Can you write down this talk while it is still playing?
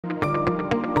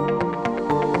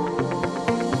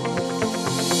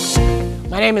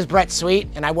name is Brett Sweet,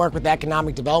 and I work with the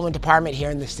Economic Development Department here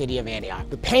in the City of Antioch.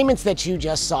 The payments that you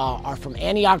just saw are from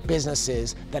Antioch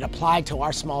businesses that applied to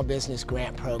our small business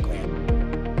grant program.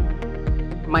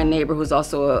 My neighbor, who's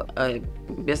also a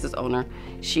business owner,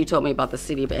 she told me about the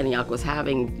City of Antioch was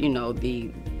having,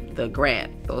 the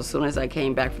grant. So as soon as I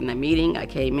came back from the meeting, I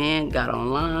came in, got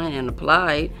online and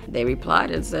applied. They replied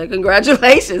and said,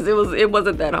 congratulations. It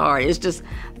wasn't that hard. It's just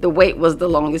the wait was the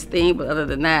longest thing, but other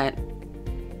than that,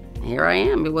 here I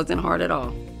am. It wasn't hard at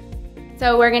all.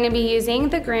 So we're going to be using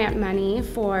the grant money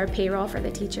for payroll for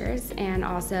the teachers and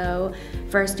also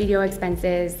for studio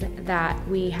expenses that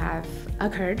we have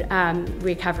occurred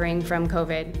recovering from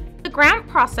COVID. The grant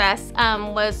process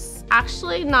was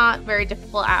actually not very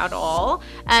difficult at all.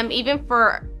 Even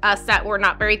for us that were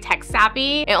not very tech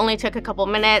savvy, it only took a couple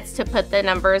minutes to put the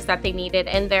numbers that they needed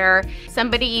in there.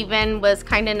 Somebody even was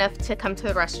kind enough to come to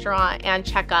the restaurant and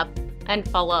check up and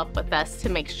follow up with us to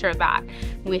make sure that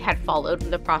we had followed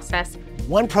the process.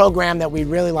 One program that we'd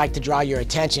really like to draw your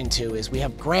attention to is we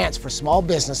have grants for small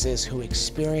businesses who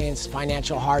experience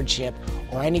financial hardship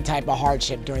or any type of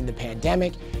hardship during the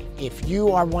pandemic. If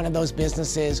you are one of those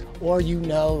businesses or you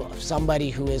know of somebody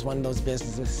who is one of those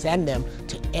businesses, send them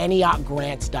to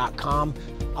AntiochGrants.com.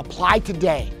 Apply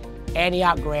today,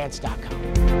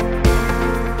 AntiochGrants.com.